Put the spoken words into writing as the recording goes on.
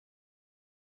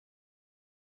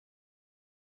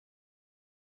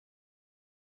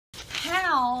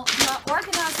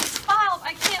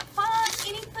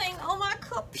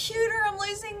computer, I'm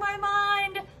losing my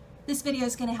mind. This video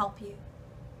is going to help you.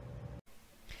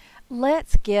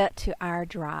 Let's get to our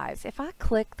drives. If I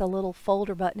click the little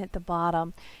folder button at the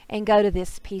bottom and go to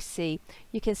this PC,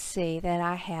 you can see that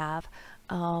I have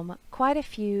quite a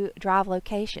few drive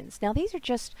locations. Now these are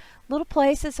just little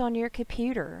places on your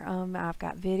computer. I've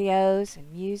got videos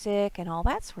and music and all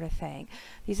that sort of thing.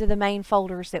 These are the main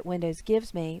folders that Windows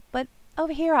gives me, but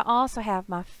over here I also have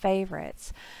my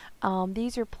favorites.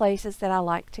 These are places that I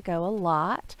like to go a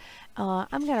lot.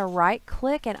 I'm going to right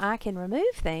click and I can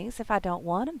remove things if I don't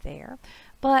want them there,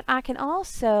 but I can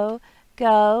also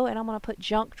go and I'm going to put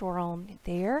junk drawer on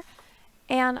there,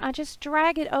 and I just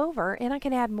drag it over and I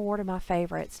can add more to my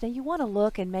favorites. Now you want to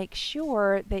look and make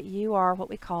sure that you are what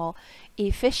we call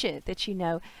efficient, that you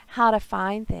know how to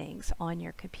find things on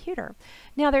your computer.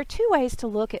 Now there are two ways to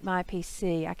look at my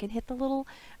PC. I can hit the little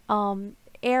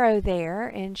arrow there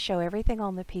and show everything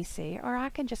on the PC, or I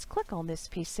can just click on this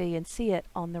PC and see it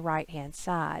on the right hand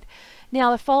side.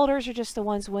 Now the folders are just the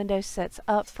ones Windows sets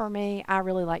up for me. I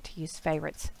really like to use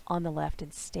favorites on the left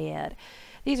instead.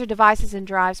 These are devices and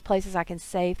drives, places I can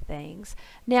save things.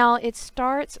 Now it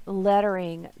starts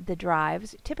lettering the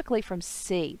drives typically from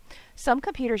C. Some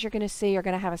computers you're going to see are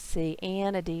going to have a C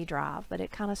and a D drive, but it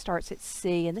kind of starts at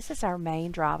C, and this is our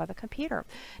main drive of the computer.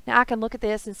 Now I can look at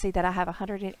this and see that I have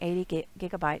 180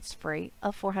 gigabytes free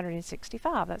of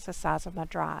 465. That's the size of my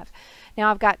drive. Now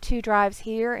I've got two drives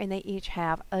here and they each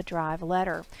have a drive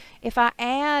letter. If I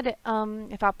add,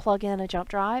 if I plug in a jump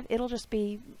drive, it'll just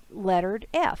be lettered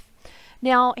F.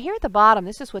 Now here at the bottom,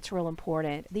 this is what's real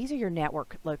important. These are your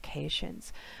network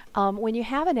locations. When you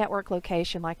have a network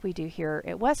location like we do here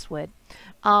at Westwood,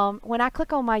 when I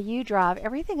click on my U drive,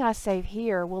 everything I save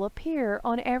here will appear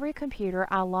on every computer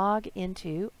I log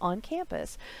into on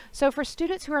campus. So for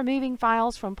students who are moving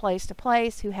files from place to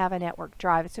place who have a network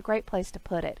drive, it's a great place to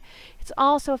put it. It's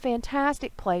also a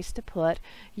fantastic place to put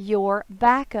your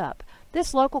backup.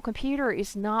 This local computer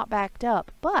is not backed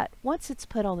up, but once it's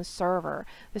put on the server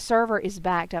is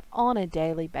backed up on a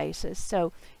daily basis.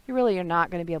 So you really are not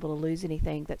going to be able to lose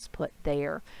anything that's put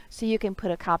there. So you can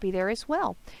put a copy there as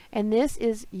well. And this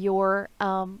is your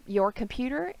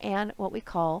computer and what we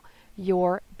call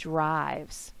your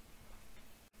drives.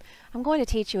 I'm going to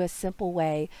teach you a simple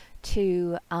way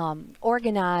to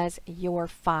organize your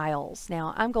files.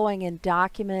 Now I'm going in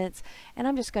Documents and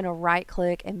I'm just going to right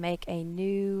click and make a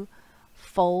new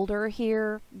folder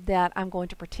here that I'm going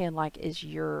to pretend like is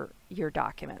your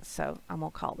documents. So I'm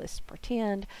going to call this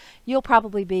Pretend. You'll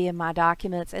probably be in My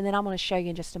Documents, and then I'm going to show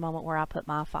you in just a moment where I put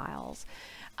my files.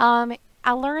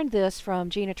 I learned this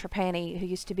from Gina Trapani, who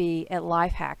used to be at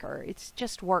Lifehacker. It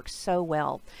just works so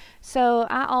well. So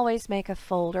I always make a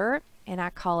folder and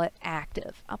I call it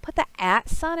Active. I'll put the @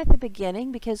 sign at the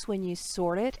beginning because when you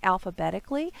sort it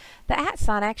alphabetically, the @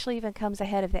 sign actually even comes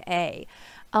ahead of the A.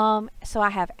 So I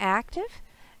have Active,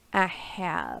 I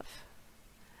have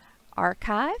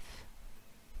Archive,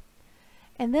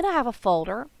 and then I have a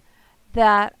folder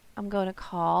that I'm going to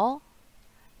call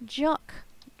Junk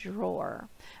Drawer.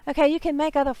 Okay, you can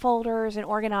make other folders and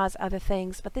organize other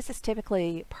things, but this is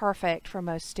typically perfect for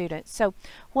most students. So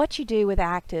what you do with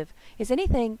Active is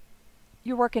anything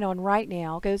you're working on right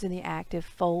now goes in the Active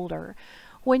folder.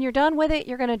 When you're done with it,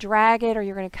 you're going to drag it or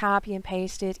you're going to copy and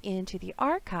paste it into the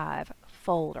Archive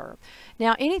folder.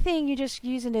 Now anything you just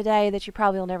using today that you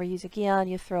probably will never use again,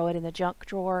 you throw it in the junk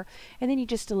drawer, and then you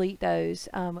just delete those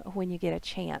when you get a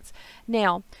chance.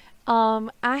 Now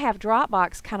I have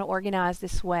Dropbox kind of organized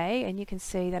this way, and you can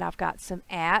see that I've got some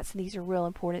 @s, and these are real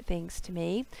important things to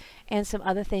me, and some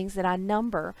other things that I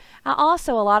number. I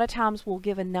also a lot of times will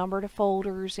give a number to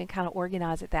folders and kind of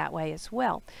organize it that way as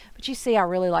well. But you see I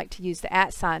really like to use the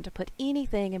 @ sign to put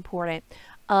anything important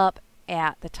up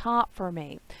at the top for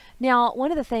me. Now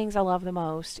one of the things I love the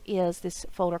most is this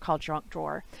folder called Junk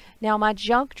Drawer. Now my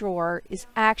junk drawer is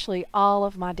actually all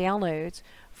of my downloads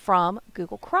from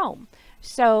Google Chrome.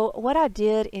 So what I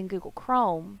did in Google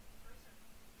Chrome,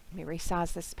 let me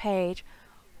resize this page.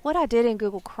 What I did in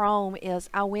Google Chrome is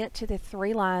I went to the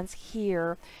three lines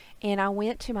here and I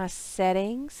went to my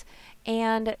settings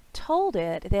and told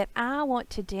it that I want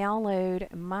to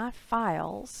download my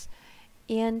files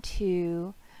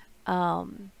into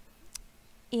the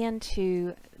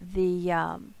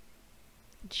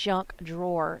junk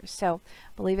drawer. So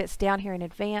I believe it's down here in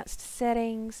Advanced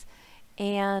Settings,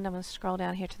 And I'm going to scroll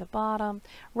down here to the bottom,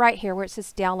 right here where it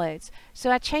says downloads. So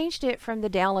I changed it from the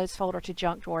downloads folder to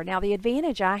junk drawer. Now the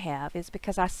advantage I have is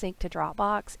because I sync to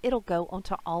Dropbox, it'll go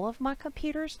onto all of my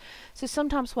computers. So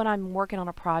sometimes when I'm working on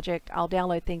a project, I'll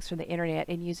download things from the internet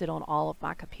and use it on all of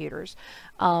my computers.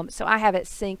 So I have it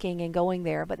syncing and going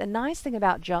there. But the nice thing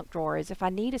about junk drawer is if I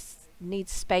need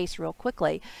space real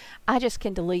quickly, I just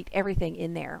can delete everything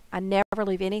in there. I never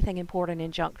leave anything important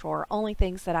in junk drawer, only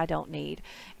things that I don't need.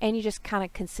 And you just kind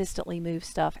of consistently move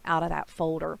stuff out of that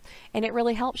folder, and it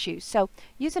really helps you. So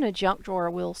using a junk drawer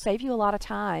will save you a lot of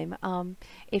time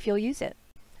if you'll use it.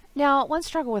 Now, one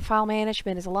struggle with file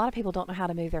management is a lot of people don't know how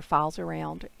to move their files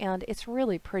around, and it's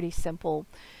really pretty simple.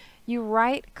 You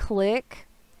right click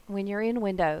when you're in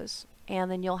Windows, and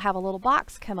then you'll have a little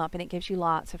box come up and it gives you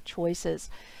lots of choices.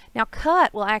 Now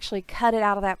cut will actually cut it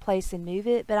out of that place and move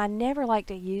it, but I never like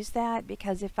to use that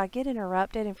because if I get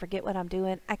interrupted and forget what I'm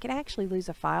doing, I can actually lose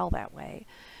a file that way.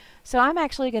 So I'm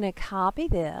actually going to copy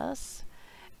this,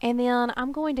 and then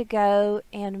I'm going to go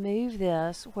and move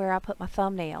this where I put my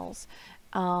thumbnails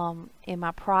in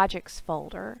my projects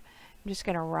folder. I'm just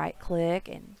going to right click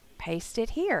and paste it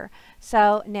here.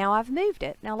 So now I've moved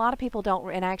it. Now a lot of people don't,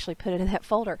 and I actually put it in that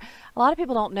folder. A lot of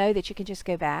people don't know that you can just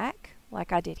go back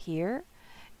like I did here.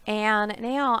 And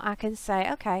now I can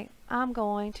say, okay, I'm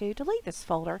going to delete this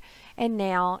folder, and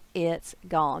now it's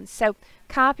gone. So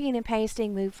copying and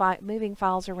pasting, moving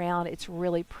files around, it's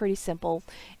really pretty simple.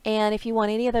 And if you want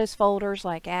any of those folders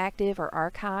like active or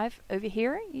archive over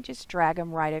here, you just drag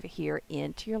them right over here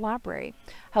into your library.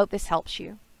 Hope this helps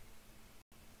you.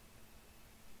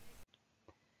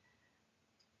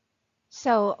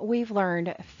 So we've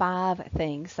learned 5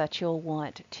 things that you'll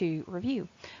want to review.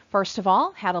 First of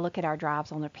all, how to look at our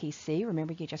drives on the PC.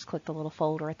 Remember, you just click the little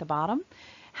folder at the bottom.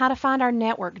 How to find our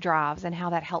network drives and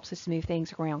how that helps us move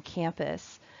things around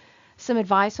campus. Some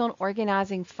advice on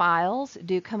organizing files.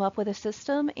 Do come up with a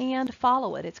system and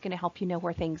follow it. It's going to help you know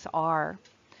where things are.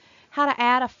 How to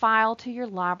add a file to your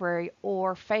library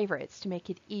or favorites to make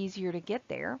it easier to get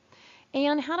there.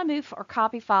 And how to move or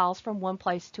copy files from one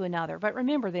place to another. But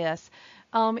remember this,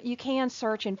 you can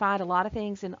search and find a lot of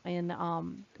things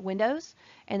in Windows,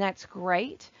 and that's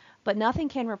great, but nothing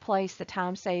can replace the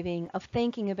time saving of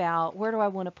thinking about where do I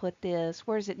want to put this,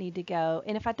 where does it need to go,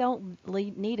 and if I don't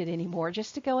need it anymore,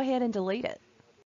 just to go ahead and delete it.